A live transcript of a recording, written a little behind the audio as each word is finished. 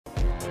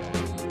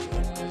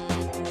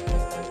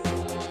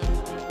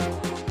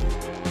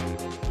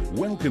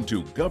Welcome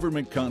to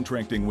Government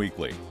Contracting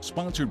Weekly,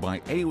 sponsored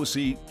by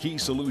AOC Key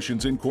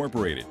Solutions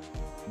Incorporated.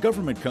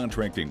 Government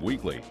Contracting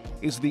Weekly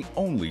is the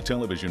only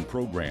television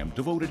program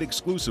devoted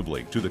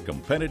exclusively to the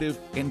competitive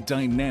and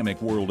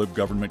dynamic world of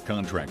government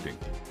contracting.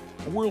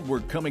 A world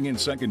where coming in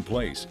second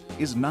place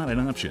is not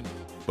an option,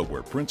 but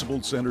where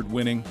principle-centered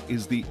winning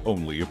is the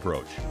only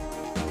approach.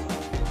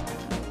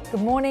 Good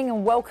morning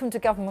and welcome to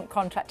Government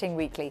Contracting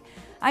Weekly.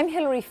 I'm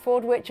Hilary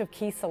Fordwich of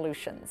Key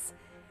Solutions.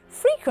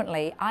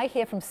 Frequently, I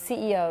hear from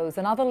CEOs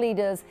and other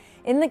leaders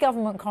in the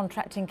government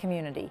contracting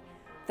community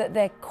that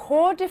their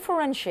core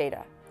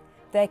differentiator,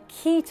 their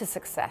key to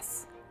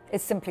success,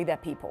 is simply their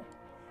people.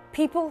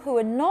 People who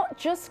are not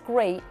just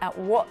great at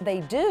what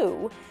they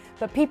do,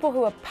 but people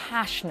who are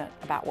passionate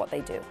about what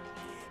they do.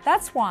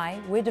 That's why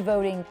we're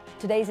devoting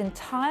today's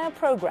entire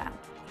program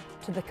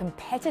to the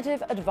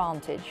competitive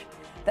advantage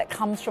that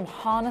comes from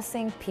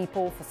harnessing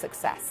people for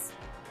success.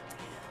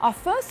 Our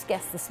first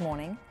guest this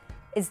morning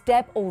is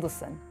Deb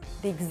Alderson,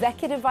 the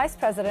Executive Vice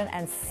President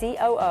and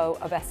COO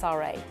of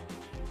SRA.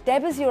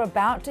 Deb, as you're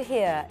about to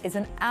hear, is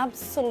an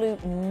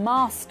absolute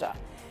master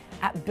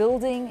at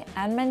building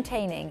and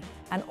maintaining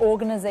an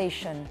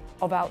organization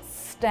of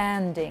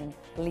outstanding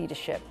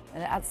leadership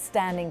and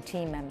outstanding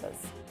team members.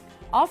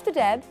 After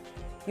Deb,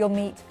 you'll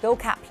meet Bill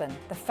Kaplan,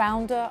 the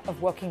founder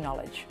of Working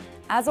Knowledge.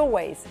 As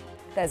always,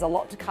 there's a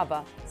lot to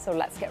cover, so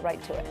let's get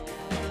right to it.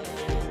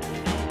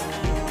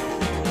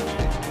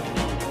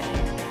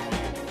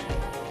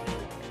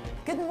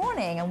 Good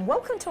morning and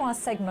welcome to our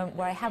segment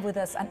where I have with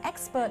us an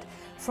expert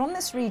from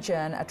this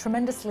region, a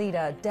tremendous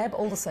leader, Deb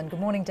Alderson. Good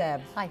morning,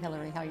 Deb. Hi,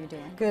 Hilary. How are you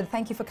doing? Good.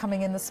 Thank you for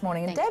coming in this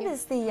morning. And Deb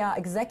is the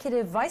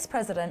Executive Vice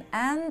President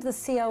and the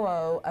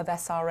COO of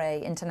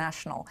SRA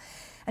International.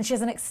 And she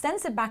has an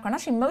extensive background.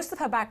 Actually, most of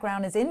her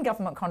background is in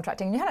government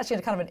contracting. You had actually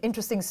kind of an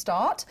interesting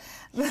start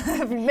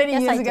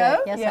many years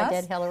ago. Yes,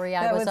 I did, Hilary.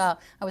 I was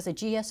a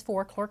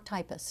GS4 clerk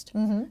typist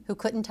who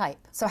couldn't type.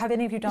 So have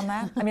any of you done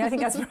that? I mean, I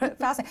think that's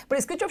fascinating. But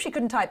it's a good job she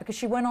couldn't type because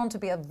she went on to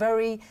be a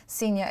very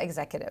senior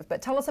executive.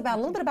 But tell us a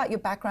little bit about your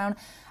background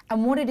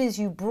and what it is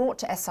you brought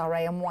to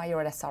SRA and why you're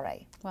at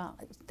SRA. Well,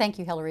 thank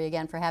you, Hilary,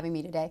 again for having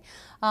me today.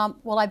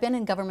 Well, I've been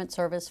in government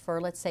service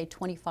for, let's say,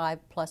 25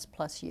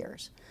 plus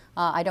years.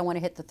 I don't want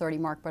to hit the 30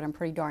 mark, but I'm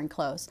pretty darn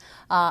close.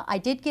 I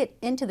did get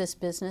into this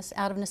business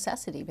out of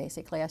necessity,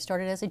 basically. I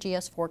started as a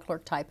GS4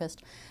 clerk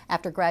typist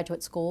after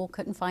graduate school,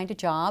 couldn't find a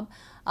job,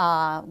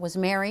 was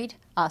married,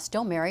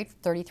 still married for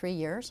 33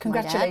 years.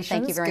 Congratulations.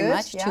 Thank you very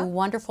much. Yeah. Two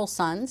wonderful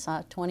sons,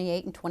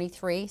 28 and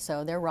 23,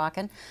 so they're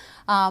rocking.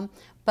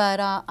 But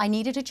I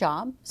needed a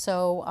job,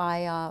 so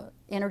I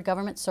entered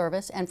government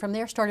service, and from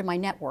there started my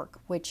network,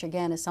 which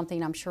again is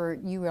something I'm sure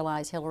you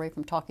realize, Hilary,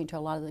 from talking to a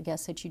lot of the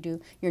guests that you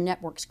do. Your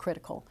network's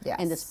critical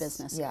in this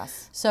business.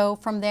 Yes. So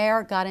from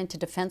there, got into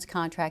defense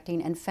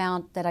contracting and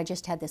found that I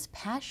just had this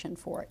passion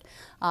for it.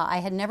 I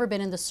had never been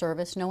in the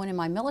service. No one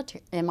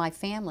in my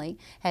family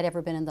had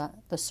ever been in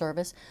the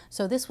service.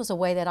 So this was a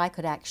way that I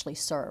could actually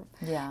serve.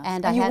 Yeah.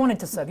 And you wanted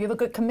to serve. You have a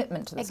good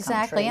commitment to this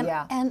country.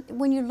 Exactly. And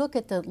when you look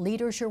at the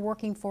leaders you're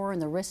working for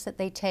and the risks that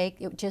they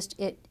take, it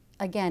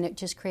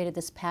just created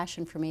this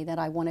passion for me that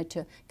I wanted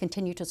to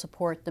continue to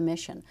support the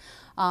mission.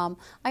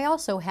 I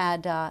also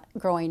had,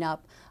 growing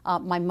up,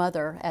 my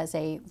mother as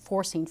a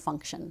forcing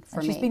function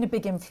for me. She's been a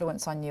big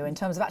influence on you in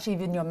terms of actually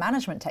even your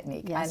management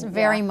technique. Yes,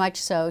 very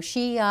much so.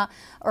 She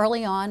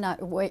early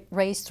on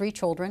raised 3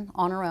 children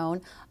on her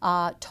own,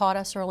 taught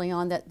us early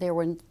on that there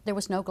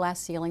was no glass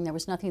ceiling, there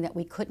was nothing that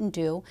we couldn't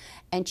do,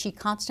 and she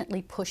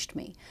constantly pushed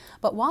me.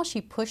 But while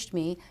she pushed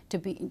me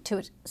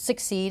to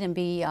succeed and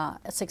be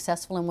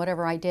successful in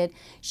whatever I did,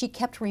 she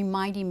kept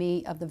reminding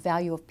me of the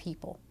value of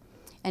people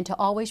and to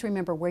always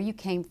remember where you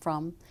came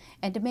from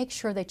and to make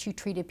sure that you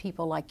treated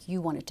people like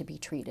you wanted to be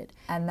treated.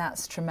 And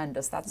that's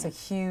tremendous. That's a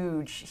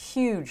huge,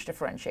 huge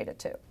differentiator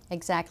too.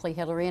 Exactly,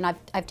 Hilary, and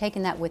I've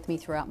taken that with me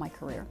throughout my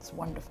career. It's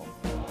wonderful.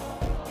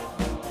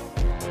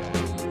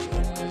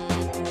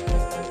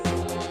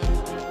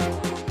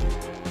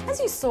 As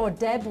you saw,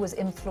 Deb was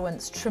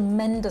influenced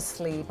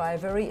tremendously by a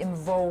very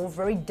involved,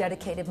 very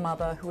dedicated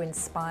mother who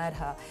inspired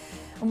her.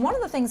 And one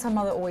of the things her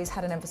mother always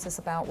had an emphasis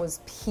about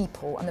was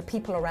people and the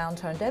people around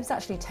her. And Deb's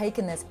actually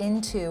taken this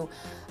into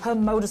her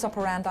modus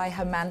operandi,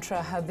 her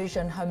mantra, her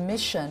vision, her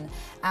mission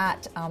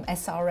at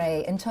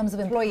SRA in terms of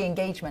employee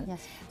engagement.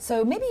 Yes.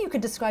 So maybe you could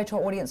describe to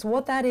our audience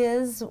what that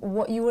is,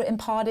 what you were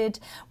imparted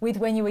with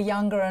when you were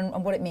younger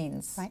and what it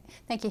means. Right.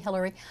 Thank you,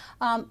 Hilary.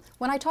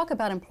 When I talk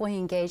about employee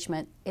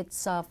engagement,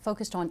 it's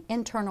focused on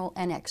internal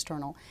and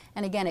external.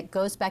 And again, it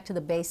goes back to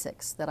the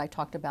basics that I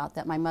talked about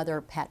that my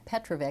mother, Pat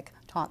Petrovic,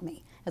 taught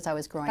me as I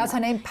was growing up. That's her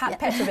name, Pat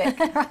Petrovic.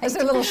 Right. Just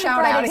a little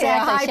shout out exactly.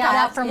 here. Hi, shout Pat.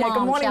 out from Mom.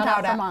 Good morning,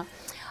 shout out from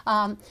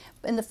Mom.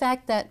 And the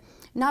fact that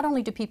not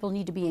only do people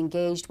need to be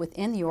engaged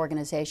within the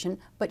organization,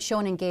 but show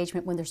an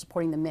engagement when they're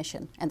supporting the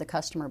mission and the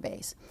customer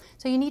base.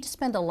 So you need to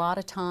spend a lot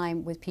of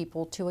time with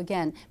people to,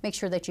 again, make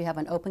sure that you have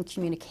an open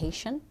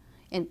communication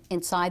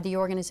inside the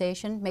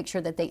organization, make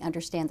sure that they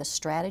understand the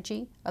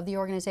strategy of the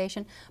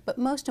organization, but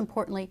most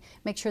importantly,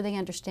 make sure they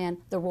understand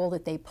the role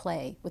that they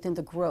play within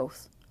the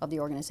growth of the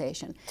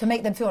organization. To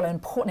make them feel an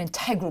important,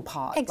 integral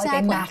part, exactly.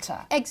 like they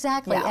matter.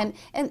 Exactly, Yeah.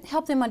 and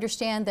help them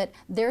understand that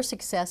their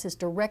success is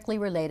directly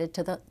related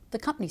to the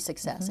company's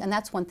success. And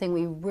that's one thing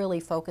we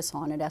really focus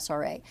on at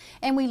SRA.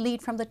 And we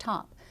lead from the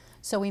top.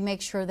 So we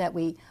make sure that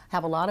we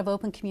have a lot of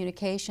open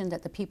communication,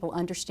 that the people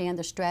understand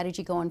the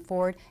strategy going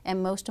forward,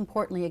 and most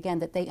importantly, again,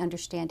 that they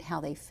understand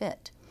how they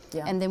fit.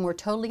 Yeah. And then we're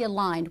totally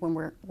aligned when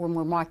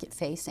we're market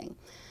facing.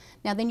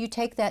 Now then you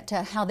take that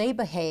to how they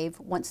behave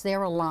once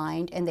they're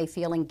aligned and they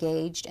feel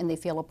engaged and they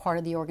feel a part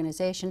of the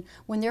organization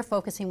when they're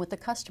focusing with the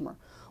customer.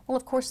 Well,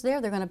 of course, they're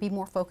going to be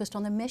more focused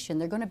on the mission.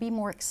 They're going to be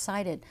more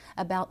excited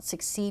about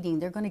succeeding.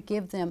 They're going to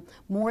give them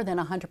more than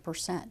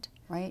 100%.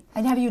 Right.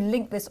 And have you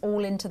linked this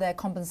all into their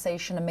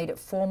compensation and made it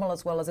formal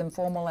as well as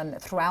informal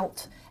and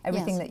throughout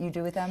everything that you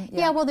do with them?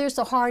 Yeah, well, there's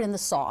the hard and the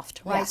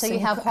soft, right? Yes, so you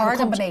have hard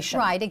combination.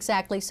 Right,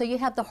 exactly. So you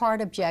have the hard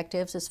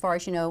objectives as far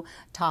as, you know,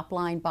 top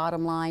line,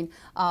 bottom line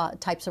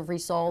types of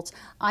results.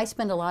 I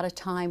spend a lot of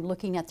time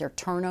looking at their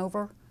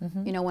turnover.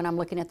 You know, when I'm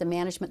looking at the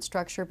management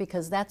structure,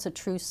 because that's a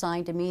true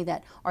sign to me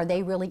that are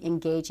they really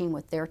engaging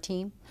with their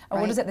team?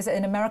 Right? What is it?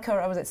 In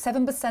America, was it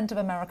 7% of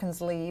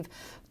Americans leave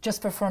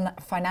just for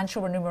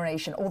financial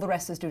remuneration? All the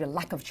rest is due to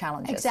lack of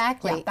challenges.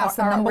 Exactly. Yeah, that's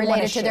the number one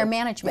related issue. to their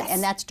management, Yes.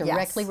 and that's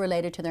directly Yes.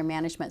 related to their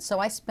management. So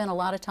I spend a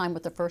lot of time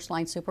with the first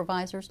line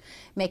supervisors,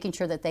 making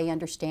sure that they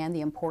understand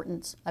the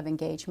importance of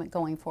engagement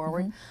going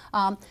forward.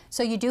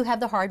 So you do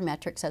have the hard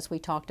metrics, as we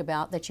talked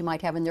about, that you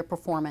might have in their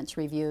performance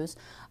reviews,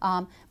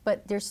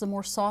 but there's the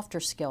more softer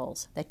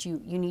skills that you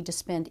need to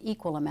spend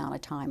equal amount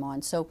of time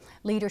on. So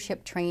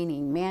leadership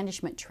training,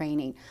 management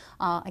training,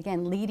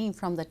 again, leading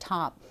from the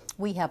top.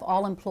 We have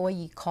all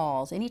employee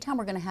calls. Anytime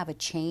we're going to have a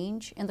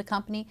change in the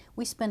company,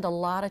 we spend a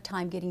lot of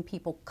time getting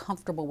people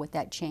comfortable with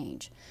that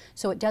change,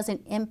 so it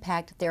doesn't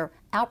impact their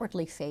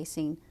outwardly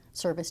facing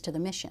service to the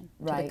mission,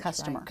 to the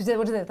customer. Because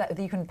what is it,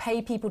 you can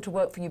pay people to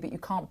work for you, but you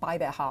can't buy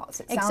their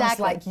hearts. It sounds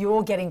Exactly. like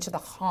you're getting to the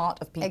heart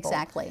of people.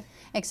 Exactly,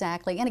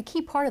 exactly. And a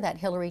key part of that,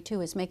 Hillary, too,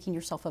 is making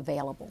yourself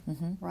available,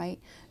 right?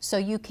 So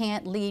you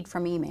can't lead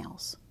from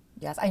emails.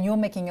 Yes, and you're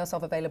making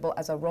yourself available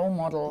as a role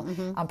model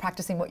and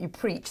practicing what you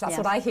preach. That's Yes.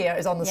 what I hear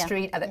is on the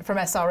street from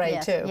SRA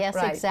Yes. too. Yes,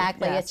 right.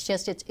 exactly. Yes.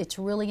 It's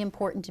really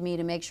important to me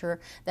to make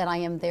sure that I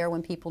am there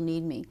when people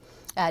need me.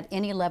 At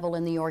any level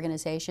in the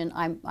organization,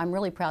 I'm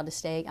really proud to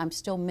say I'm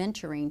still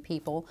mentoring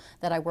people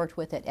that I worked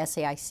with at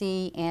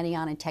SAIC,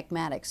 Anion, and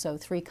Techmatics, so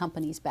 3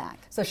 companies back.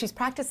 So she's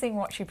practicing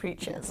what she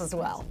preaches as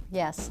well.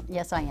 Yes,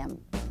 yes I am.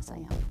 Yes, I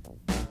am.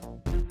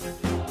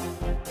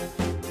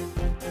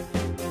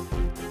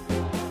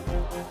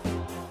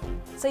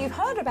 So you've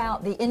heard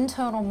about the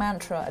internal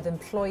mantra of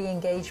employee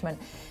engagement.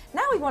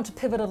 Now we want to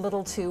pivot a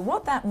little to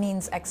what that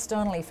means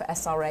externally for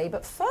SRA.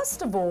 But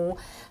first of all,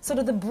 sort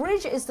of the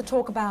bridge is to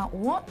talk about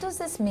what does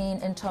this mean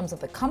in terms of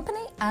the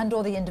company and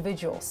or the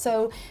individual.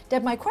 So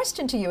Deb, my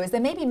question to you is, there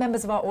may be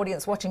members of our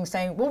audience watching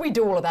saying, well, we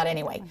do all of that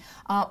anyway.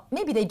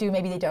 Maybe they do,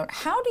 maybe they don't.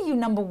 How do you,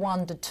 number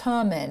one,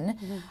 determine,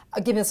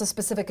 give us a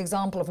specific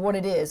example of what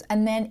it is,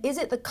 and then is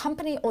it the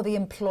company or the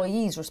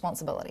employee's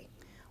responsibility?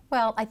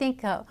 Well, I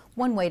think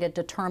one way to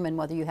determine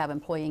whether you have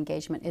employee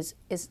engagement is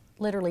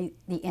literally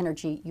the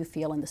energy you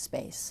feel in the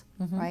space,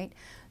 right?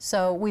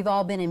 So we've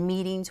all been in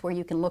meetings where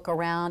you can look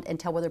around and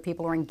tell whether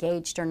people are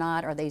engaged or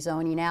not, are they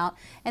zoning out?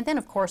 And then,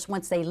 of course,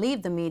 once they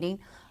leave the meeting,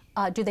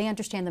 do they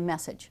understand the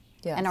message?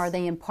 Yes. And are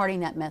they imparting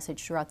that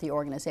message throughout the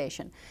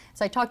organization?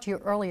 As I talked to you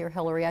earlier,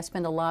 Hillary, I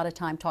spend a lot of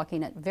time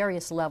talking at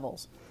various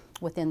levels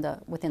within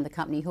the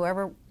company.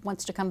 Whoever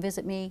wants to come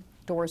visit me,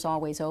 doors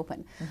always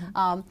open.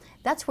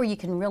 That's where you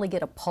can really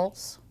get a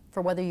pulse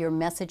for whether your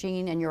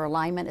messaging and your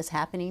alignment is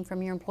happening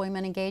from your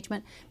employment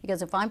engagement.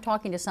 Because if I'm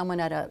talking to someone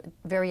at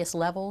various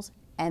levels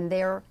and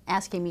they're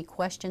asking me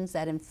questions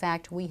that in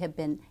fact we have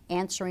been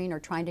answering or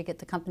trying to get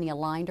the company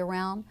aligned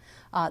around,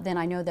 then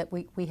I know that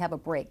we have a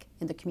break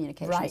in the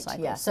communication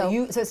cycle. Yeah. So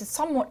it's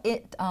somewhat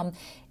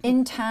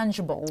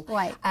intangible,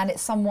 right, and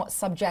it's somewhat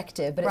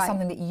subjective, but it's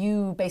something that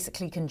you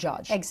basically can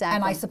judge. Exactly.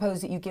 And I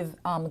suppose that you give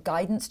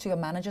guidance to your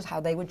managers how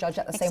they would judge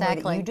that the same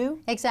way that you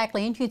do?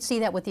 Exactly. And you'd see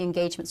that with the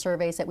engagement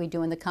surveys that we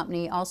do in the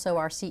company. Also,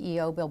 our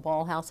CEO, Bill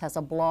Ballhouse, has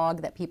a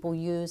blog that people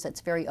use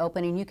that's very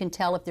open, and you can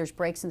tell if there's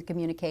breaks in the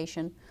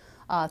communication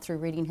through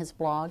reading his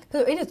blog.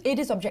 So it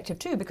is objective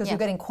too, because you're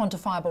getting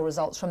quantifiable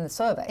results from the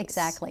surveys.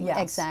 Exactly, yes.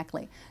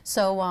 exactly.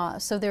 So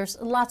so there's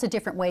lots of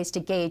different ways to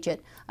gauge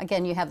it.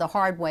 Again, you have the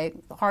hard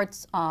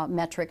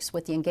metrics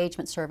with the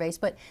engagement surveys,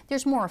 but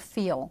there's more a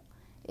feel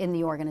in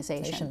the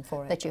organization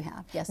for it. that you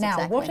have. Yes, now,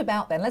 exactly. what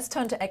about then? Let's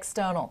turn to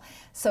external.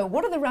 So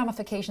what are the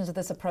ramifications of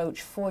this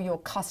approach for your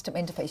custom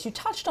interface? You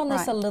touched on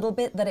this a little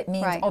bit, that it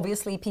means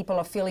obviously people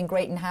are feeling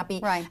great and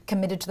happy,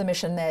 committed to the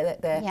mission,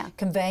 they're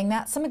conveying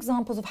that. Some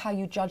examples of how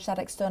you judge that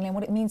externally and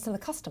what it means to the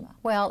customer.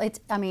 Well,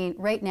 I mean,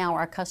 right now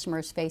our customer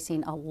is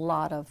facing a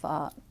lot of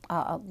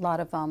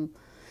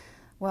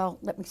Well,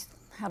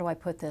 how do I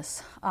put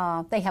this?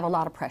 They have a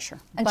lot of pressure.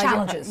 And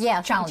challenges.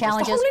 Yeah, challenges.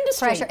 The whole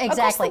industry. Pressure.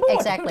 Exactly, Across the board.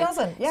 exactly. Who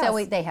doesn't? Yes.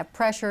 So they have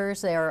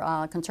pressures,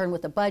 they're concerned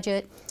with the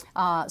budget.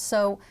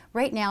 So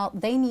right now,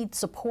 they need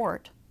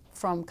support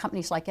from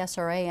companies like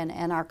SRA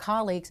and our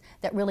colleagues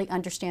that really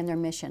understand their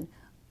mission.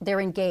 They're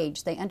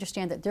engaged. They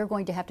understand that they're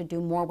going to have to do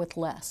more with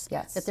less.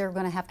 Yes. That they're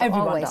going to have to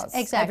Everyone always, does.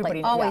 exactly,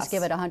 Everybody, always yes.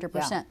 give it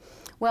 100%. Yeah.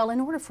 Well, in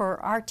order for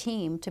our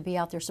team to be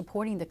out there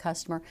supporting the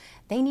customer,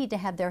 they need to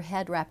have their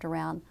head wrapped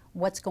around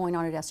what's going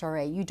on at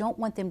SRA. You don't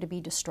want them to be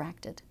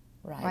distracted.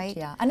 Right?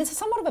 Yeah. And it's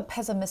somewhat of a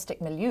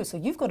pessimistic milieu, so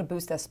you've got to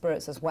boost their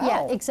spirits as well.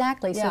 Yeah,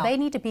 exactly. Yeah. So they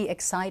need to be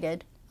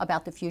excited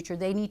about the future.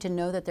 They need to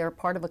know that they're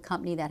part of a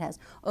company that has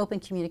open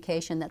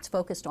communication, that's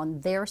focused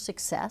on their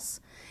success.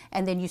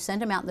 And then you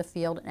send them out in the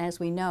field, and as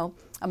we know,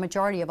 a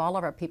majority of all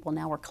of our people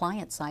now are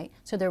client site,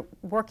 so they're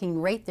working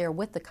right there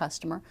with the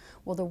customer.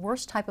 Well, the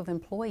worst type of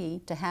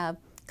employee to have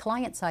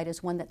client side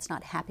is one that's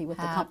not happy with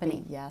the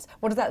company. Yes.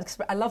 What is that?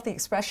 I love the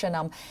expression,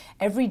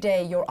 every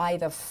day you're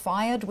either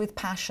fired with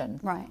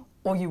passion, right,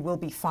 or you will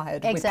be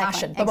fired with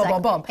exactly. passion. Boom, boom,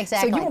 boom, boom.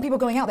 Exactly. So you want people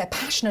going out there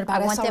passionate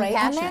about SRA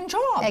and their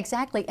job.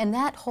 Exactly. And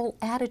that whole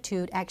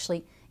attitude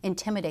actually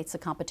intimidates the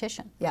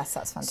competition. Yes,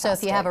 that's fantastic. So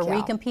if you have a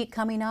yeah. recompete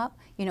coming up,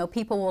 you know,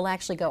 people will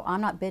actually go,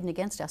 I'm not bidding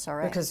against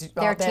SRA. Because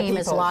their team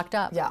is locked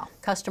up. Yeah.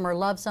 Customer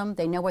loves them.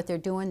 They know what they're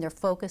doing. They're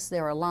focused.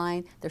 They're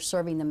aligned. They're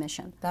serving the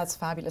mission. That's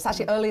fabulous.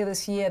 Actually, earlier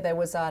this year, there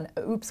was an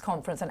OOPS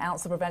conference, an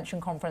ounce of prevention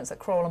conference that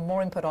Kroll and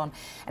Mooring put on,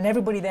 and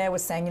everybody there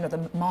was saying, you know,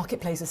 the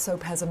marketplace is so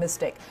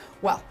pessimistic.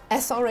 Well,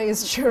 SRA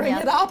is cheering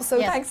it up, so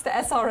thanks to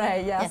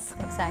SRA, yes.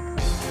 Yes,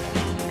 exactly.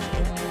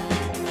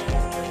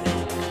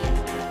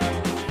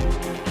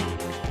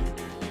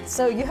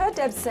 So you heard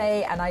Deb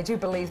say, and I do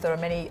believe there are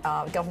many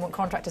government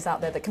contractors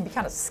out there that can be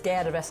kind of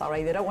scared of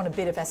SRA. They don't want to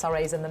bid if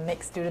SRA is in the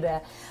mix due to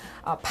their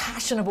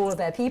passion of all of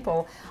their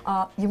people.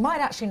 You might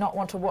actually not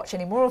want to watch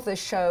any more of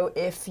this show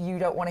if you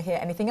don't want to hear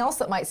anything else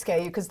that might scare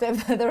you, because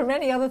there are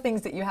many other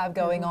things that you have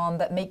going on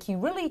that make you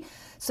really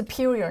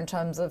superior in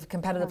terms of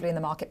competitively in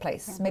the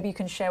marketplace. Maybe you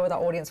can share with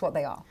our audience what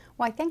they are.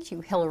 Well, I thank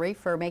you, Hillary,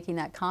 for making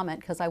that comment,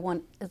 because I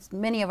want as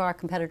many of our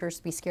competitors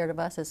to be scared of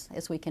us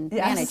as we can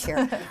manage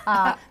here,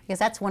 because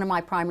that's one of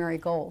my primary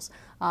goals.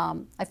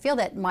 I feel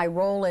that my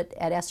role at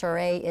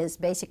SRA is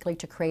basically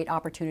to create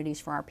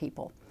opportunities for our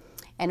people.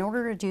 In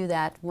order to do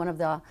that, one of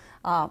the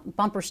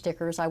bumper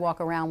stickers I walk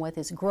around with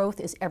is growth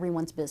is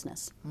everyone's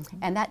business.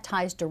 And that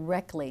ties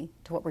directly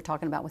to what we're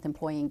talking about with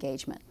employee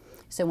engagement.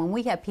 So when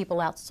we have people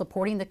out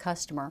supporting the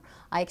customer,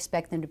 I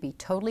expect them to be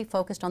totally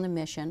focused on the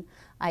mission.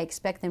 I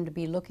expect them to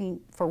be looking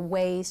for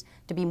ways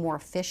to be more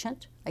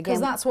efficient. Because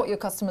that's what your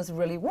customers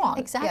really want.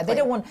 Exactly. Yeah, they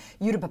don't want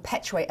you to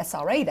perpetuate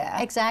SRA there.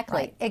 Exactly,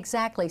 right.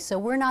 Exactly. So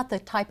we're not the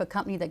type of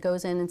company that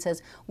goes in and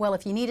says, well,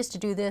 if you need us to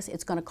do this,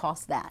 it's going to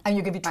cost that. And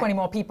you give you 20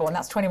 more people, and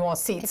that's 20 more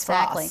seats for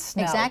us.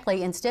 No.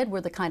 Exactly. Instead,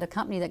 we're the kind of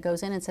company that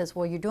goes in and says,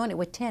 well, you're doing it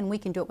with 10, we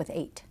can do it with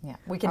 8. Yeah.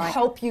 We can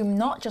help you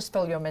not just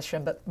fill your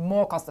mission, but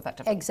more cost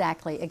effectively.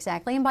 Exactly,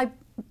 exactly. And by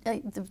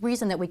the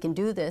reason that we can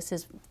do this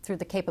is through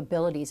the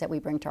capabilities that we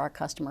bring to our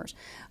customers.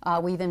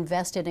 We've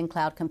invested in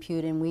cloud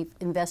computing, we've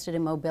invested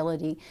in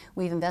mobility,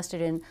 we've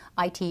invested in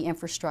IT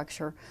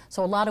infrastructure.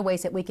 So a lot of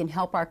ways that we can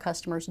help our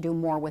customers do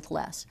more with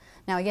less.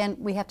 Now again,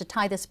 we have to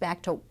tie this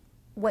back to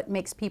what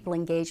makes people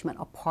engagement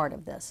a part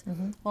of this.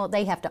 Well,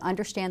 they have to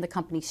understand the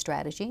company's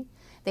strategy.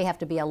 They have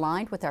to be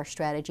aligned with our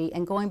strategy.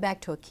 And going back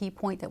to a key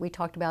point that we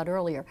talked about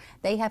earlier,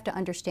 they have to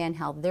understand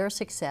how their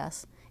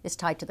success is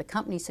tied to the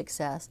company's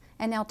success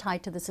and now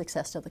tied to the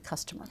success of the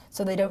customer.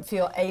 So they don't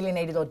feel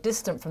alienated or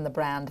distant from the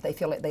brand. They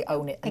feel like they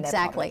own it. And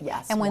exactly. They're part of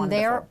it. Yes, and when wonderful.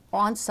 they're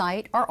on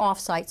site or off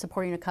site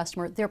supporting a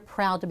customer, they're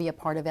proud to be a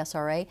part of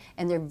SRA,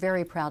 and they're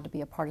very proud to be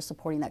a part of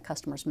supporting that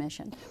customer's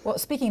mission. Well,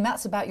 speaking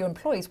that's about your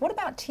employees, what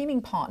about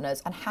teaming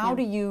partners, and how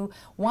do you,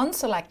 one,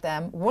 select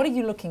them, what are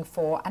you looking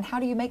for, and how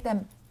do you make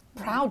them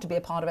proud to be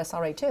a part of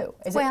SRA too?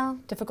 Is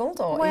it difficult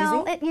or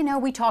easy? You know,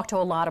 we talk to a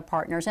lot of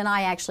partners, and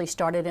I actually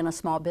started in a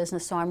small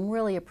business, so I'm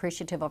really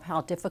appreciative of how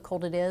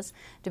difficult it is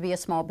to be a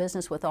small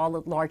business with all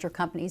the larger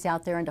companies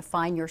out there and to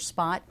find your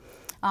spot.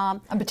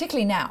 And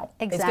particularly now,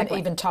 it's getting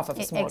even tougher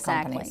for smaller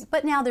exactly. companies.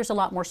 But now there's a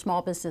lot more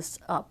small business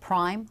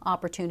prime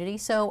opportunity,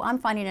 so I'm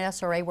finding at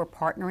SRA we're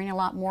partnering a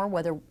lot more,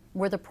 whether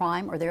we're the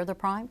prime or they're the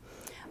prime.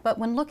 But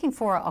when looking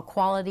for a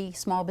quality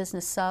small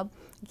business sub,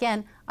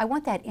 again, I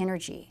want that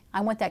energy.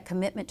 I want that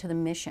commitment to the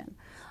mission.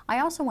 I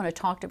also want to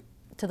talk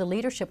to the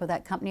leadership of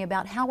that company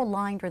about how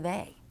aligned are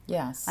they?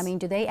 Yes. I mean,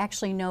 do they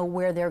actually know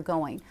where they're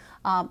going?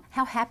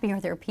 How happy are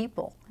their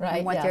people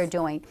in what they're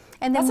doing?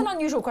 And then, that's an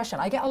unusual question.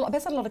 I bet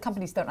a lot of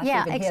companies don't actually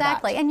even hear that. Yeah,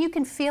 exactly. And you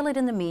can feel it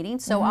in the meeting.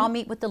 So I'll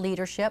meet with the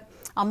leadership.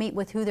 I'll meet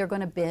with who they're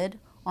going to bid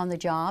on the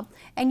job,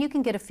 and you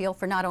can get a feel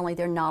for not only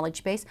their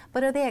knowledge base,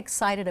 but are they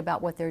excited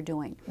about what they're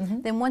doing?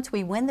 Then once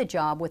we win the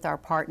job with our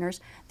partners,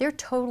 they're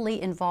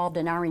totally involved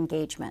in our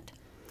engagement.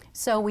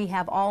 So we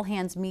have all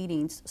hands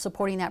meetings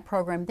supporting that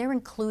program. They're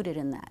included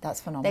in that.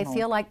 That's phenomenal. They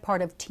feel like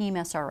part of Team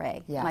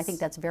SRA. Yes. And I think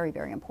that's very,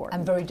 very important.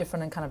 And very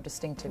different and kind of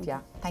distinctive, yeah.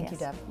 Thank you,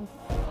 Deb.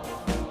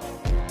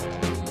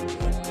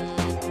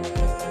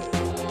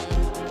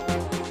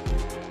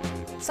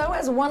 So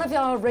as one of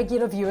our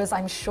regular viewers,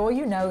 I'm sure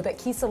you know that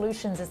Key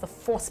Solutions is the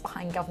force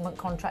behind Government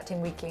Contracting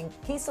Weekly.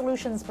 Key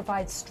Solutions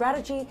provides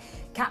strategy,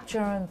 capture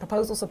and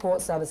proposal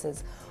support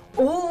services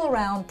all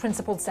around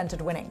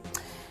principle-centered winning.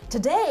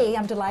 Today,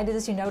 I'm delighted,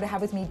 as you know, to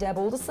have with me Deb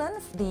Alderson,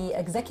 the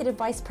Executive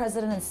Vice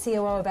President and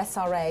COO of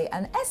SRA.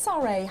 And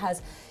SRA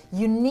has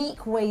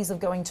unique ways of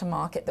going to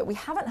market that we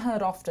haven't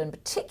heard often,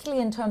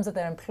 particularly in terms of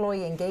their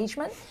employee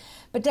engagement.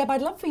 But Deb,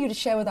 I'd love for you to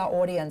share with our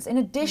audience, in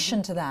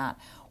addition to that,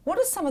 what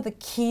are some of the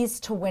keys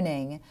to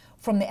winning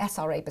from the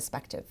SRA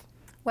perspective?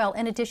 Well,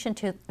 in addition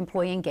to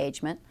employee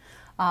engagement,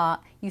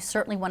 you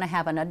certainly want to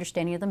have an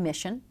understanding of the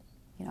mission,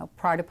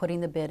 prior to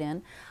putting the bid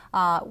in.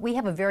 We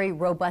have a very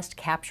robust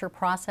capture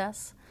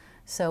process,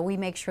 so we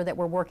make sure that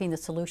we're working the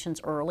solutions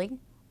early,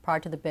 prior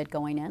to the bid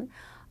going in.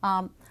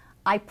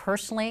 I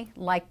personally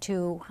like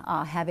to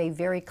have a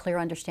very clear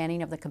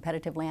understanding of the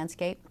competitive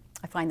landscape.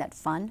 I find that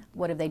fun.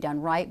 What have they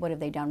done right? What have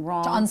they done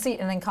wrong? To unseat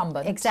an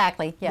incumbent.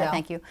 Exactly. Yeah.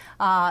 Thank you.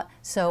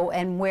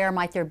 And where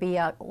might there be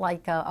a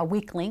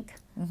weak link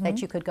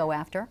that you could go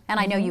after? And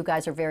I know you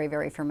guys are very,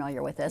 very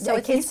familiar with this. So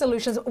Key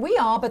Solutions, we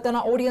are, but then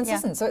our audience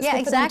isn't. So it's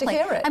good for them to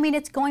hear it. I mean,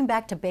 it's going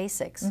back to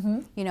basics.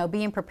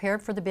 Being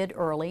prepared for the bid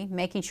early,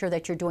 making sure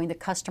that you're doing the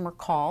customer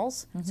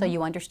calls, so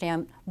you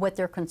understand what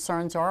their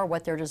concerns are,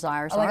 what their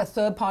desires are. Like a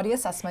third-party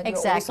assessment.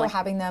 Exactly. You're also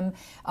having them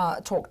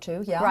talk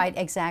to. Yeah. Right.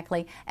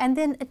 Exactly. And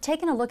then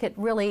taking a look at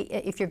really,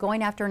 if you're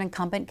going after an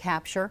incumbent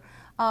capture,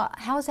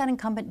 how is that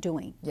incumbent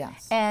doing?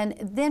 Yes. And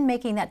then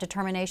making that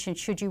determination,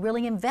 should you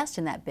really invest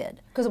in that bid?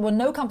 Because, well,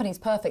 no company's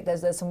perfect.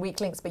 There's some weak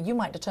links, but you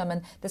might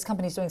determine this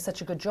company's doing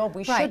such a good job,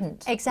 we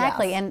shouldn't.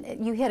 Exactly. Yes.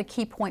 And you hit a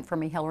key point for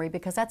me, Hillary,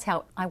 because that's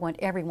how I want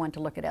everyone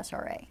to look at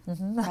SRA.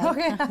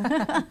 Okay.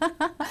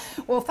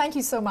 Well, thank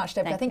you so much,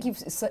 Deb. I think you.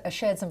 you've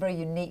shared some very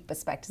unique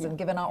perspectives and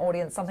given our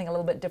audience something a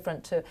little bit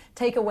different to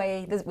take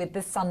away with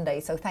this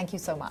Sunday. So thank you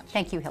so much.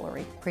 Thank you,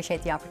 Hillary.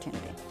 Appreciate the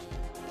opportunity.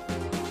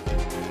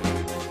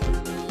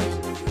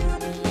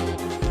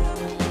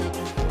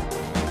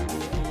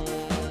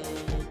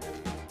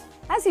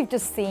 As you've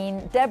just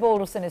seen, Deb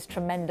Alderson is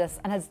tremendous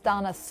and has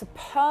done a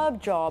superb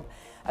job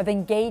of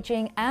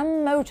engaging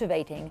and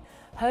motivating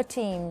her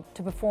team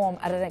to perform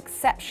at an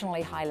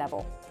exceptionally high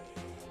level.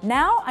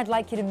 Now I'd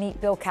like you to meet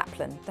Bill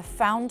Kaplan, the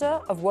founder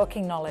of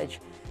Working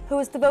Knowledge, who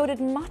has devoted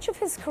much of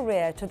his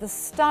career to the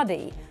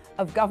study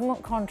of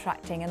government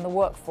contracting and the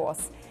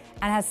workforce,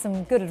 and has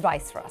some good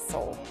advice for us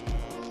all.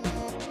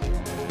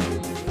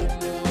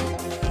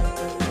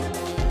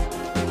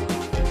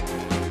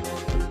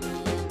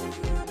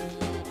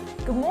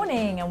 Good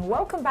morning and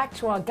welcome back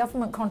to our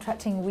Government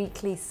Contracting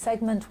Weekly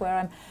segment where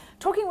I'm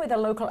talking with a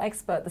local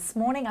expert. This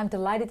morning I'm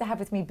delighted to have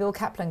with me Bill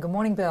Kaplan. Good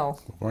morning, Bill.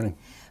 Good morning.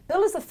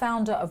 Bill is the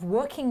founder of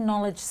Working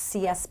Knowledge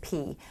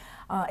CSP.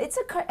 It's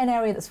an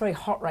area that's very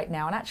hot right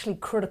now and actually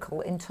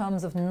critical in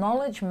terms of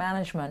knowledge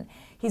management.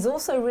 He's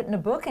also written a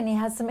book and he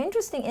has some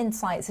interesting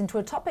insights into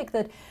a topic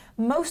that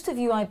most of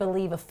you, I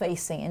believe, are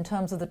facing in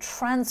terms of the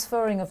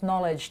transferring of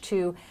knowledge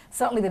to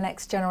certainly the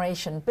next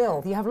generation.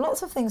 Bill, you have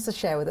lots of things to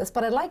share with us,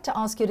 but I'd like to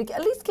ask you to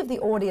at least give the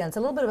audience a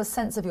little bit of a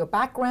sense of your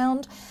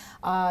background.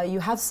 You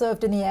have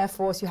served in the Air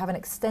Force, you have an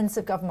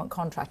extensive government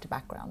contractor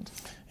background.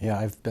 Yeah,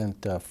 I've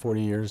spent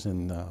 40 years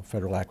in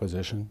federal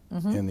acquisition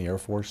in the Air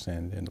Force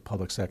and in the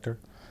public sector.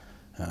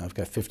 I've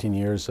got 15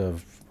 years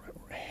of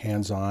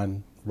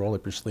hands-on,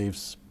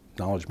 roll-up-your-sleeves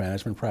knowledge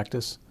management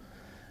practice,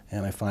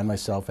 and I find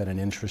myself at an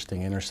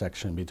interesting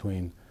intersection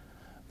between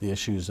the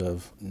issues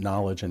of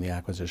knowledge and the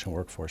acquisition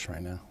workforce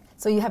right now.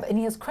 So you have, and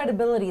he has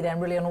credibility then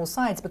really on all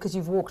sides because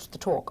you've walked the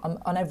talk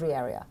on every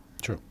area.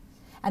 True.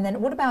 And then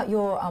what about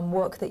your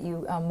work that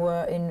you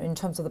were in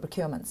terms of the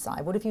procurement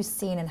side? What have you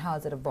seen and how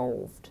has it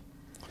evolved?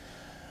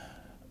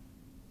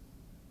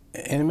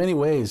 And in many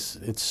ways,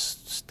 it's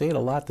stayed a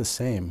lot the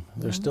same.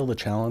 There's still the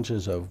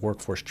challenges of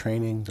workforce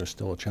training. There's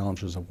still the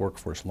challenges of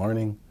workforce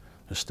learning.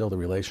 There's still the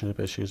relationship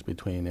issues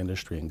between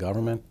industry and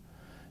government.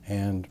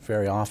 And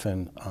very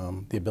often,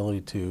 the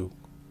ability to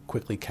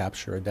quickly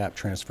capture, adapt,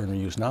 transfer, and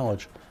reuse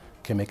knowledge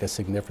can make a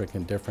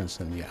significant difference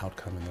in the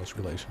outcome in those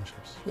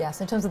relationships.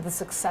 Yes, in terms of the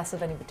success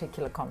of any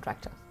particular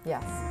contractor.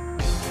 Yes.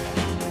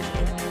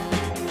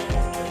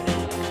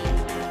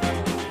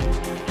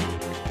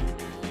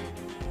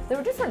 There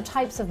are different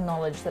types of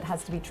knowledge that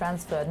has to be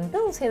transferred, and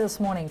Bill's here this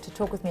morning to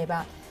talk with me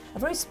about a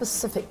very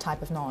specific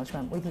type of knowledge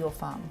with your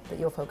firm that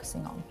you're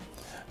focusing on.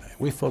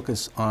 We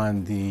focus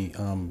on the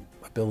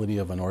ability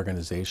of an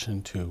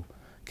organization to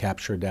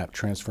capture, adapt,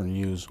 transfer, and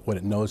use what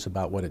it knows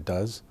about what it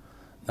does.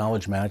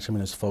 Knowledge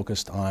management is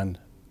focused on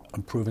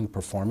improving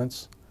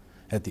performance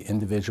at the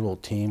individual,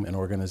 team, and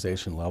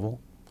organization level.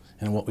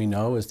 And what we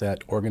know is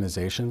that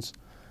organizations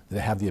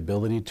that have the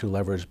ability to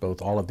leverage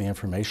both all of the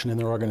information in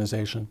their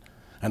organization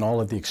and all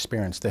of the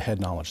experience, the head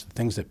knowledge, the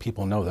things that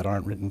people know that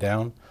aren't written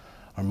down,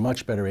 are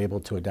much better able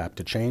to adapt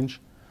to change,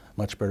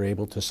 much better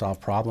able to solve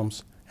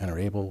problems, and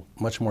are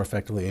much more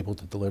effectively able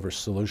to deliver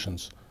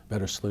solutions,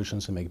 better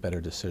solutions, and make better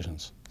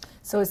decisions.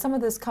 So is some of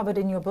this covered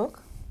in your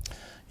book?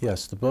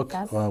 Yes, the book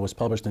was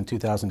published in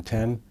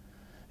 2010.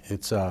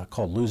 It's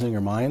called Losing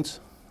Your Minds,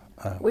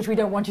 Which we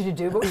don't want you to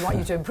do, but we want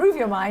you to improve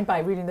your mind by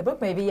reading the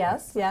book, maybe,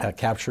 yes, yeah.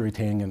 Capture,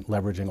 Retaining, and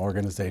Leveraging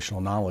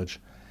Organizational Knowledge.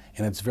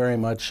 And it's very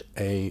much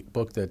a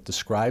book that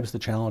describes the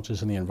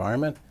challenges in the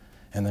environment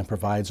and then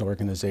provides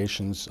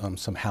organizations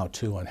some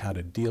how-to on how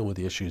to deal with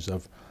the issues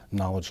of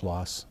knowledge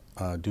loss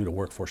due to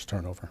workforce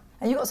turnover.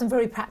 And you've got some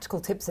very practical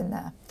tips in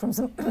there from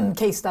some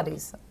case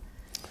studies.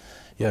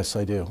 Yes,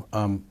 I do.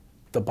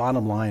 The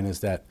bottom line is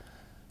that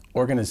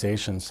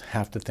organizations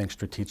have to think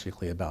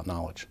strategically about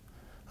knowledge.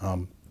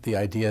 The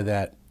idea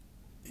that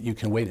you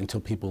can wait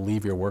until people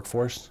leave your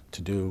workforce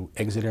to do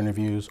exit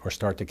interviews or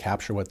start to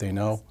capture what they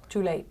know.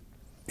 Too late.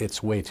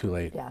 It's way too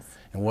late. Yes.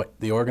 And what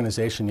the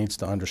organization needs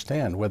to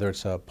understand, whether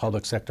it's a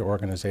public sector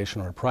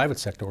organization or a private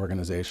sector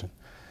organization,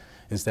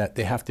 is that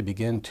they have to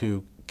begin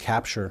to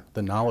capture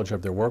the knowledge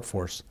of their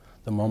workforce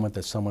the moment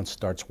that someone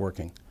starts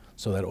working,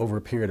 so that over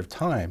a period of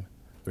time,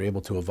 they're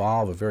able to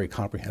evolve a very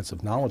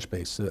comprehensive knowledge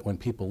base so that when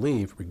people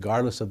leave,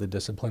 regardless of the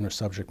discipline or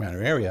subject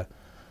matter area,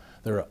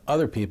 there are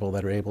other people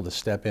that are able to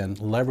step in,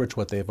 leverage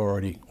what they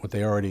already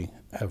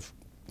have,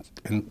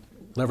 and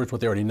leverage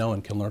what they already know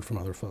and can learn from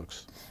other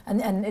folks.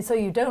 And so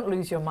you don't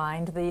lose your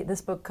mind.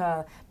 This book,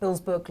 Bill's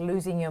book,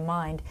 Losing Your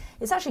Mind,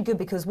 it's actually good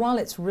because while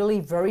it's really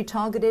very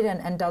targeted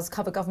and does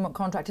cover government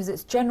contractors,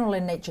 it's general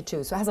in nature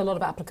too. So it has a lot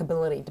of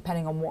applicability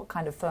depending on what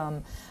kind of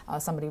firm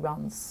somebody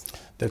runs.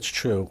 That's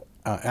true.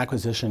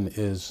 Acquisition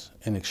is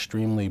an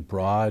extremely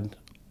broad,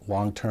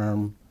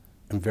 long-term,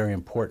 and very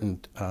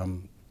important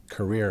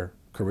career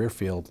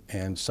field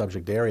and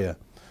subject area,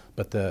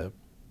 but the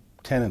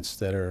tenets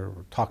that are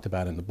talked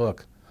about in the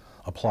book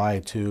apply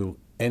to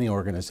any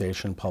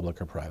organization,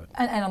 public or private.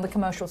 And on the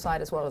commercial side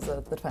as well as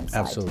the defense side.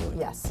 Absolutely.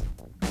 Yes.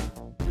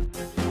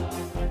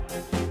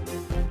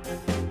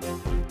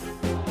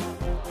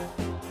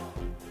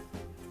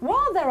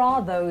 While there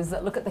are those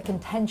that look at the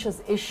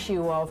contentious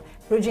issue of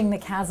bridging the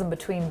chasm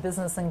between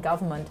business and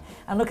government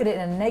and look at it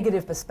in a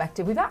negative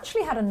perspective, we've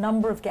actually had a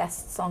number of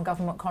guests on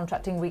Government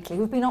Contracting Weekly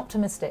who've been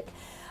optimistic.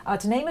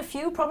 To name a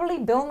few, probably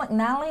Bill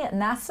McNally at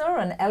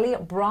NASA and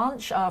Elliot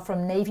Branch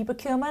from Navy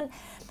Procurement,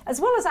 as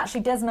well as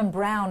actually Desmond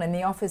Brown in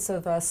the Office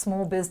of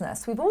Small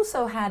Business. We've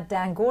also had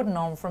Dan Gordon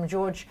on from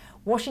George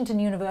Washington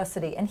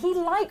University, and he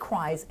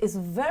likewise is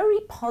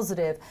very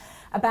positive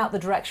about the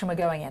direction we're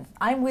going in.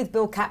 I'm with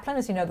Bill Kaplan,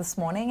 as you know, this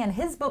morning, and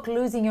his book,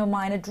 Losing Your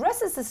Mind,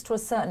 addresses this to a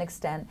certain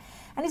extent,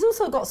 and he's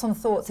also got some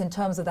thoughts in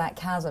terms of that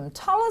chasm.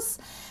 Tell us,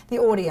 the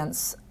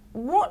audience,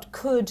 what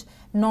could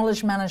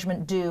knowledge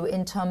management do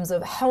in terms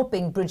of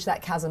helping bridge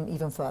that chasm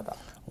even further?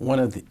 One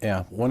of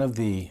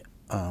the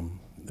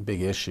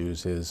big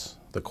issues is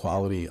the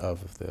quality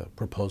of the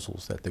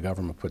proposals that the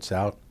government puts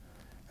out,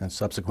 and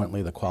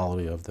subsequently the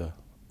quality of the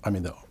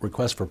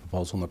request for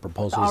proposal and the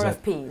proposals, the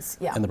RFPs,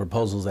 yeah, and the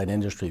proposals that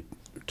industry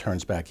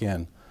turns back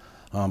in.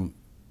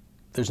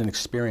 There's an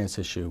experience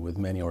issue with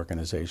many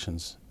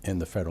organizations in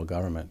the federal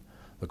government.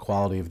 The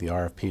quality of the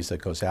RFPs that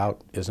goes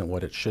out isn't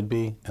what it should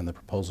be, and the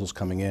proposals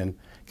coming in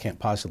can't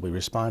possibly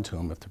respond to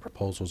them if the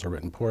proposals are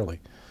written poorly.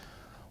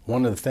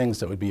 One of the things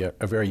that would be a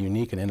very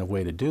unique and innovative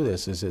way to do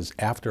this is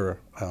after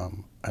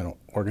an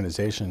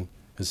organization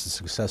is a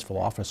successful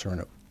offer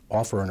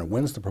and it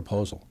wins the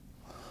proposal,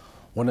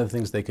 one of the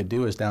things they could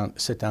do is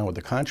sit down with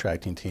the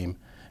contracting team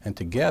and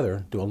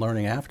together do a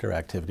learning after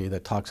activity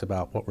that talks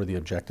about what were the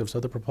objectives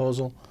of the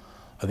proposal,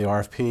 of the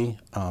RFP,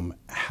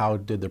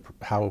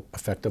 how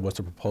effective was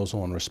the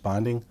proposal in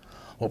responding,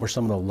 what were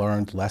some of the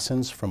learned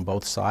lessons from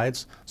both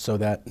sides, so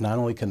that not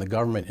only can the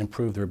government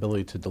improve their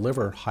ability to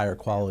deliver higher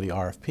quality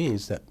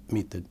RFPs that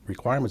meet the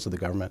requirements of the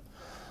government,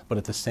 but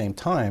at the same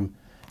time,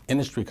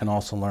 industry can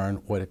also learn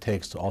what it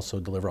takes to also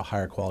deliver a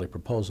higher quality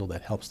proposal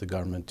that helps the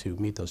government to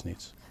meet those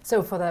needs.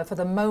 So for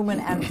the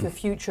moment and for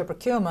future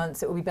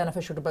procurements, it will be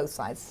beneficial to both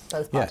sides,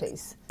 both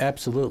parties. Yeah,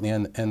 absolutely,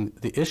 and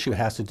the issue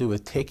has to do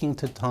with taking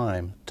the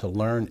time to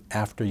learn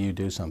after you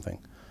do something.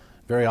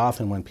 Very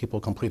often when people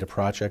complete a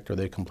project or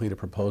they complete a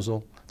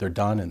proposal, they're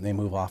done and they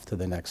move off to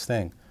the next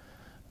thing.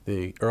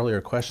 The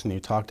earlier question you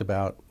talked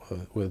about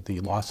with the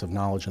loss of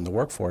knowledge in the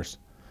workforce,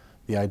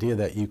 the idea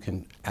that you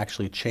can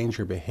actually change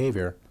your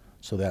behavior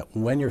so that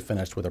when you're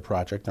finished with a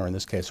project, or in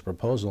this case a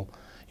proposal,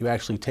 you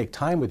actually take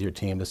time with your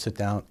team to sit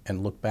down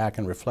and look back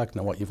and reflect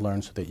on what you've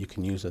learned so that you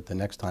can use it the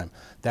next time.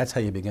 That's how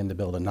you begin to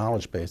build a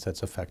knowledge base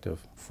that's effective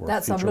for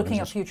future That's looking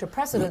at future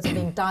precedents and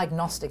being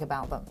diagnostic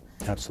about them.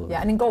 Absolutely.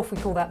 Yeah, and in golf we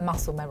call that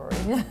muscle memory.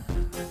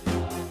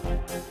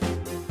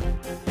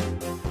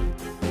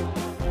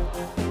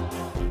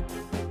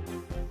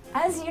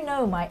 As you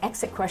know, my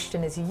exit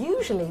question is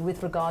usually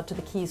with regard to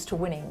the keys to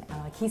winning.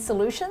 Key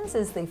Solutions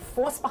is the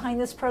force behind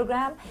this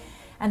program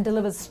and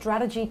delivers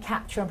strategy,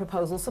 capture, and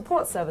proposal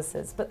support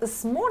services. But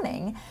this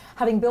morning,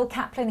 having Bill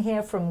Kaplan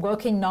here from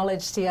Working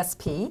Knowledge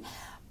CSP,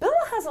 Bill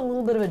has a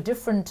little bit of a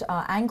different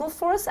angle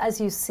for us,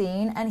 as you've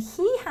seen, and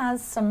he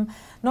has some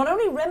not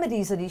only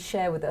remedies that he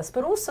shared with us,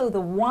 but also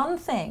the one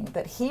thing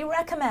that he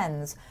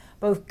recommends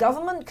both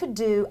government could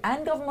do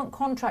and government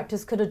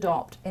contractors could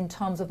adopt in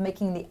terms of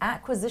making the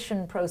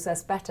acquisition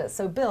process better.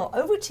 So Bill,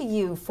 over to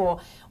you for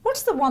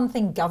what's the one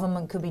thing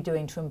government could be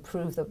doing to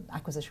improve the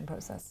acquisition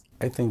process?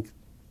 I think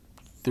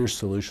there's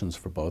solutions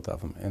for both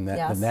of them, and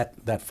Yes.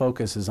 that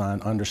focus is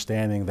on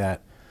understanding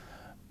that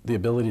the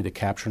ability to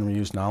capture and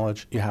reuse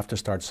knowledge, you have to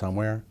start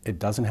somewhere. It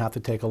doesn't have to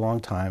take a long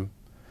time.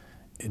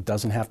 It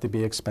doesn't have to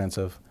be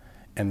expensive.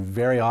 And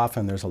very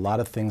often there's a lot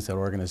of things that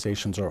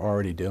organizations are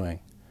already doing.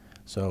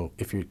 So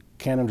if you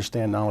can't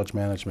understand knowledge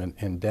management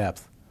in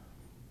depth,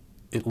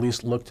 at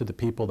least look to the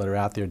people that are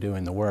out there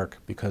doing the work,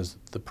 because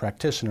the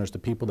practitioners, the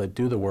people that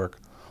do the work,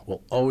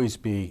 will always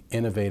be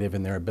innovative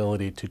in their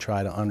ability to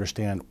try to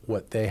understand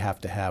what they have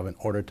to have in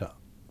order to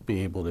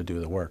be able to do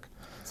the work.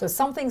 So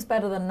something's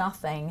better than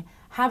nothing.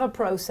 Have a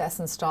process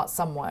and start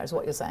somewhere is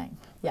what you're saying.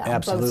 Yeah,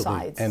 Absolutely. On both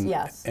sides, and,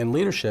 yes. And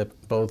leadership,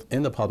 both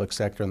in the public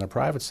sector and the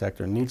private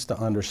sector, needs to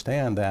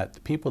understand that the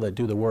people that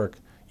do the work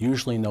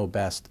usually know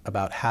best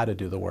about how to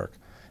do the work.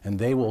 And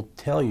they will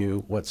tell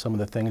you what some of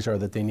the things are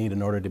that they need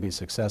in order to be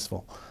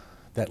successful.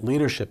 That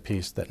leadership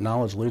piece, that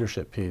knowledge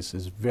leadership piece,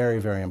 is very,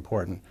 very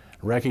important.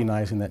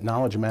 Recognizing that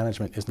knowledge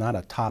management is not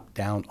a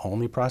top-down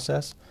only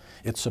process.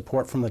 It's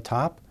support from the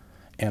top,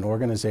 and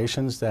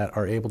organizations that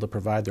are able to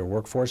provide their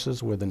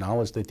workforces with the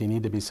knowledge that they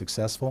need to be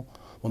successful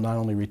will not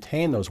only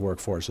retain those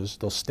workforces,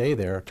 they'll stay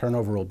there,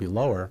 turnover will be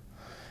lower,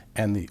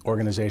 and the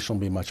organization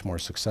will be much more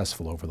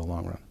successful over the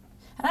long run.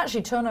 And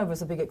actually turnover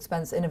is a big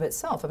expense in of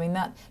itself. I mean,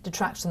 that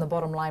detracts from the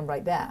bottom line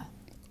right there.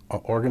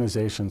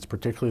 Organizations,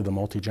 particularly the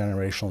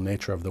multi-generational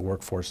nature of the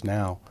workforce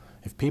now,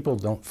 if people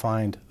don't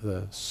find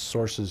the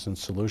sources and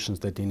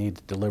solutions that they need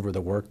to deliver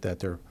the work that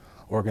their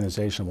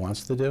organization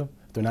wants to do,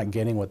 if they're not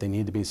getting what they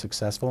need to be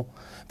successful,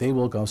 they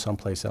will go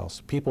someplace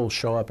else. People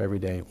show up every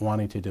day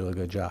wanting to do a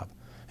good job.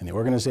 And the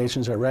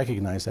organizations that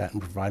recognize that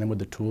and provide them with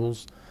the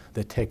tools,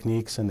 the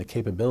techniques, and the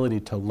capability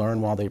to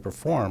learn while they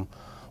perform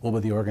will be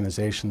the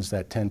organizations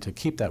that tend to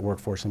keep that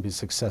workforce and be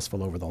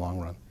successful over the long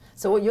run.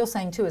 So what you're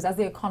saying too is as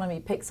the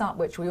economy picks up,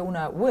 which we all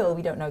know it will,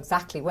 we don't know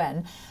exactly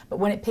when, but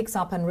when it picks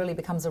up and really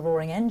becomes a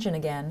roaring engine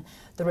again,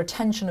 the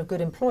retention of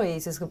good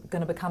employees is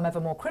going to become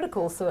ever more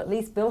critical. So at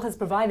least Bill has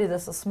provided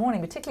us this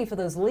morning, particularly for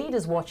those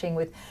leaders watching,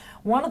 with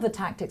one of the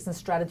tactics and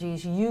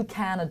strategies you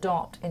can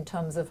adopt in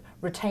terms of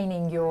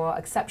retaining your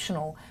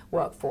exceptional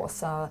workforce.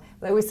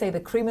 They always say the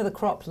cream of the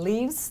crop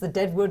leaves, the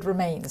dead wood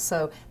remains.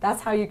 So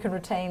that's how you can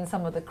retain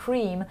some of the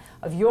cream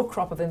of your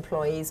crop of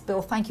employees.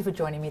 Bill, thank you for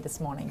joining me this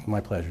morning.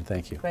 My pleasure.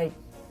 Thank you. Great.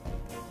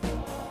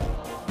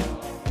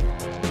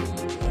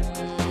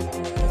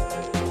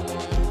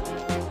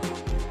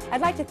 I'd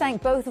like to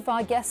thank both of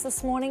our guests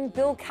this morning,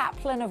 Bill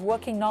Kaplan of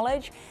Working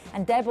Knowledge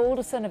and Deb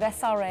Alderson of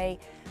SRA,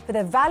 for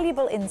their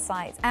valuable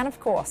insights. And of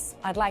course,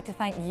 I'd like to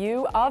thank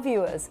you, our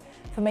viewers,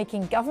 for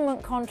making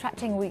Government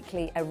Contracting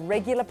Weekly a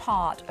regular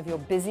part of your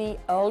busy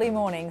early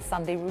morning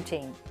Sunday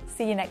routine.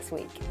 See you next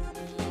week.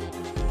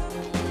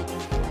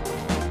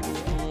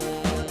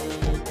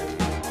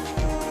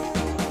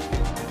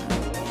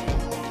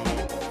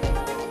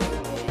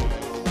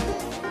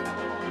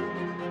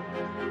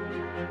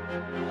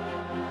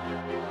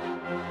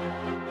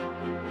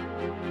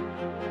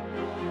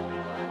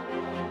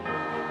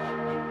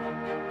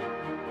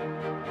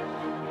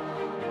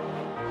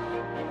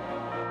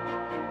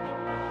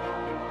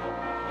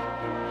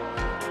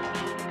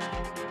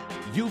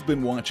 You've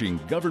been watching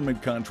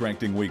Government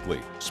Contracting Weekly,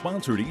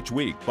 sponsored each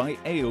week by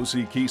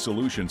AOC Key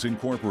Solutions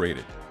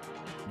Incorporated.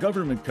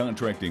 Government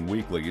Contracting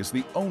Weekly is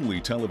the only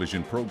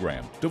television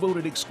program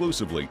devoted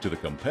exclusively to the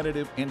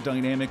competitive and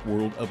dynamic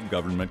world of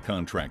government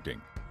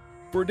contracting.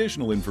 For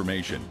additional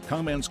information,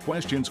 comments,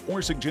 questions,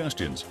 or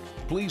suggestions,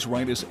 please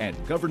write us at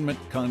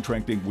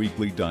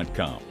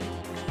governmentcontractingweekly.com.